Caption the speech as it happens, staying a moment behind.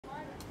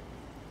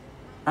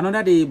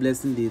Another day,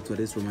 blessing day to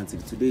this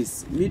romantic. Today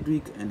is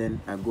midweek, and then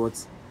I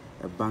got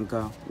a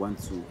banker 1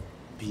 to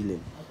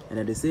billion, and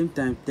at the same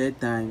time, third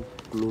time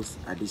close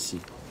addition.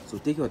 So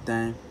take your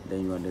time,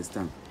 then you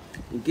understand.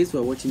 In case you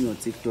are watching your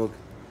TikTok,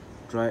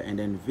 try and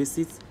then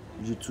visit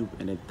YouTube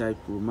and then type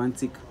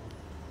romantic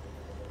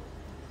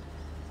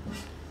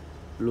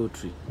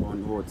lottery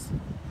on what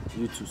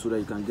YouTube so that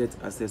you can get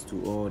access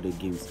to all the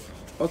games.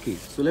 Okay,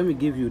 so let me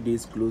give you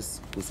this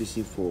close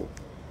position for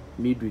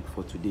midweek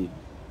for today.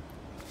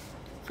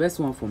 First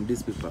one from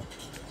this paper,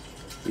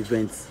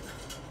 events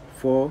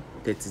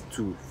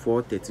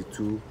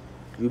 432,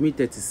 you meet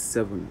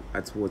 37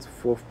 at what,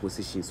 fourth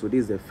position. So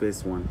this is the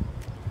first one,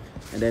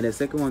 and then the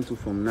second one too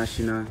from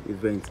national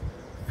event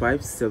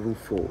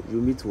 574,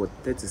 you meet what,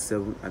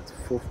 37 at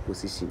fourth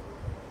position.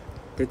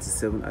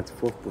 37 at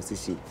fourth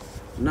position.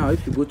 Now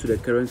if you go to the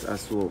current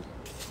as well,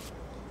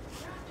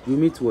 you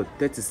meet what,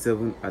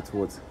 37 at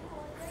what,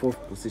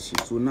 fourth position.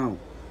 So now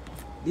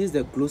this is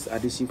the close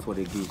addition for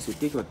the game. So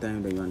take your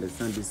time, then you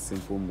understand this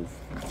simple move.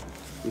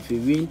 If you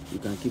win, you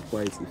can keep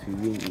quiet. If you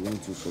win, you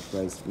want to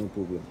surprise, no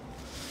problem.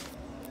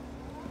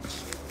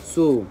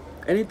 So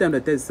anytime the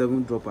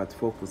 37 drop at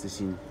fourth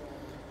position,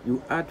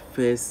 you add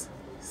first,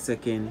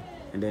 second,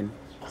 and then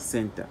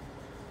center,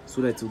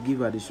 so that will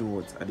give addition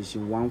what,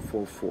 addition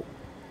 144.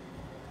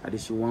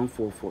 Addition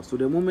 144. So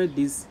the moment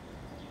this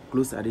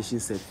close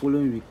addition set,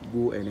 following week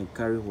go and then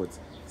carry what,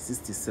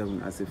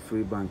 67 as a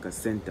free banker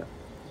center.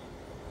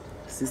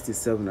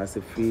 67 as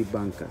a free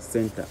banker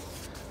center.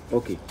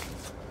 Okay,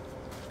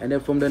 and then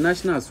from the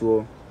national as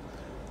well,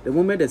 the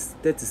moment the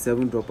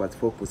 37 drop at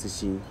fourth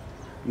position,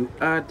 you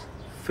add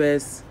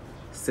first,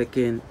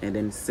 second, and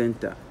then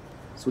center,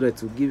 so that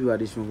will give you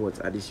addition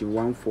what, addition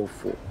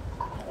 144.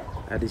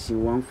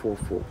 Addition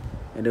 144.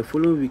 And the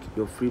following week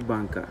your free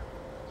banker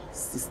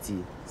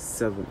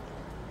 67.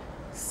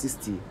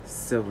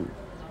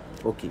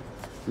 Okay,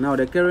 now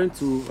the current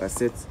two are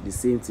set the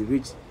same to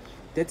which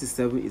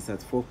 37 is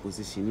at fourth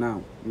position.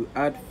 Now you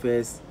add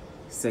first,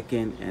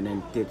 second, and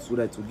then third, so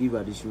that will give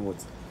addition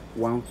what,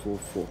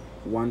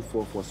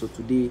 144. So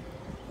today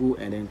go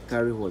and then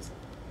carry what,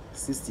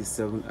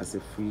 67 as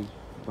a free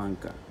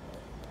banker.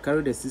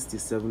 Carry the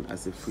 67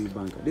 as a free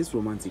banker. This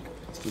romantic.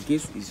 In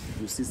case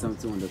you see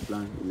something on the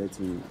plan, let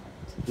me know.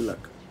 Good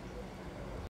luck.